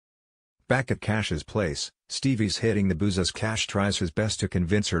Back at Cash's place, Stevie's hitting the booze as Cash tries his best to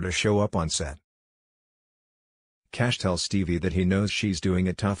convince her to show up on set. Cash tells Stevie that he knows she's doing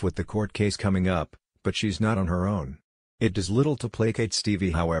it tough with the court case coming up, but she's not on her own. It does little to placate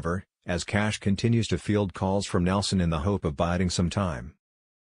Stevie, however, as Cash continues to field calls from Nelson in the hope of biding some time.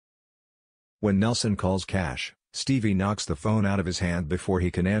 When Nelson calls Cash, Stevie knocks the phone out of his hand before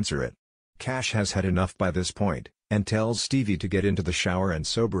he can answer it. Cash has had enough by this point, and tells Stevie to get into the shower and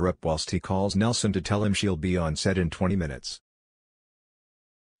sober up whilst he calls Nelson to tell him she'll be on set in 20 minutes.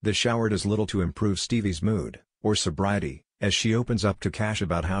 The shower does little to improve Stevie's mood, or sobriety, as she opens up to Cash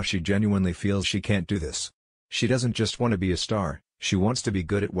about how she genuinely feels she can't do this. She doesn't just want to be a star, she wants to be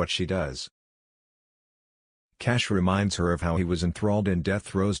good at what she does. Cash reminds her of how he was enthralled in death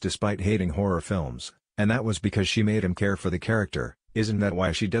throes despite hating horror films, and that was because she made him care for the character. Isn't that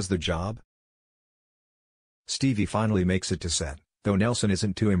why she does the job? Stevie finally makes it to set, though Nelson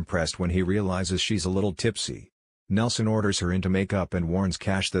isn't too impressed when he realizes she's a little tipsy. Nelson orders her into makeup and warns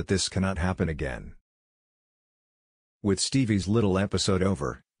Cash that this cannot happen again. With Stevie's little episode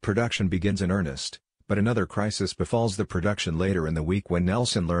over, production begins in earnest, but another crisis befalls the production later in the week when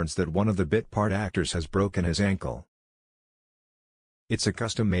Nelson learns that one of the bit part actors has broken his ankle. It's a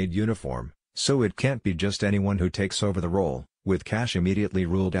custom-made uniform, so it can't be just anyone who takes over the role, with Cash immediately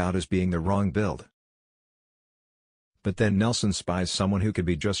ruled out as being the wrong build. But then Nelson spies someone who could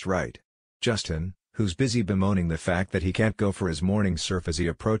be just right. Justin, who's busy bemoaning the fact that he can't go for his morning surf as he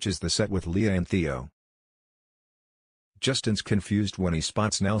approaches the set with Leah and Theo. Justin's confused when he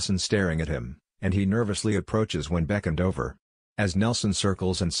spots Nelson staring at him, and he nervously approaches when beckoned over. As Nelson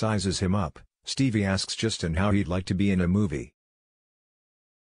circles and sizes him up, Stevie asks Justin how he'd like to be in a movie.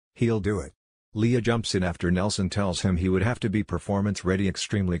 He'll do it. Leah jumps in after Nelson tells him he would have to be performance-ready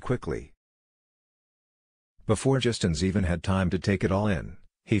extremely quickly. Before Justin's even had time to take it all in,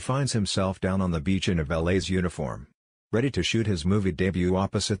 he finds himself down on the beach in a valet's uniform, ready to shoot his movie debut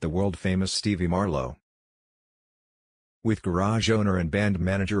opposite the world-famous Stevie Marlowe. With garage owner and band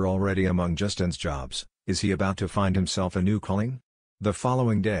manager already among Justin's jobs, is he about to find himself a new calling? The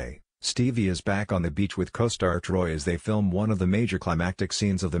following day, Stevie is back on the beach with co-star Troy as they film one of the major climactic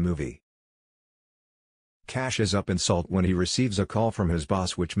scenes of the movie. Cash is up in salt when he receives a call from his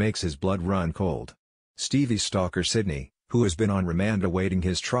boss which makes his blood run cold. Stevie's stalker Sydney, who has been on remand awaiting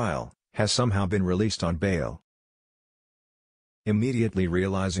his trial, has somehow been released on bail. Immediately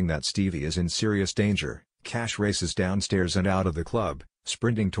realizing that Stevie is in serious danger, Cash races downstairs and out of the club,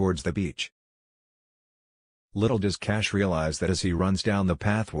 sprinting towards the beach. Little does Cash realize that as he runs down the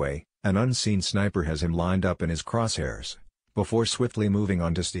pathway, an unseen sniper has him lined up in his crosshairs, before swiftly moving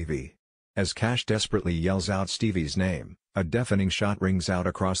on to Stevie. As Cash desperately yells out Stevie's name, a deafening shot rings out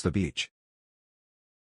across the beach.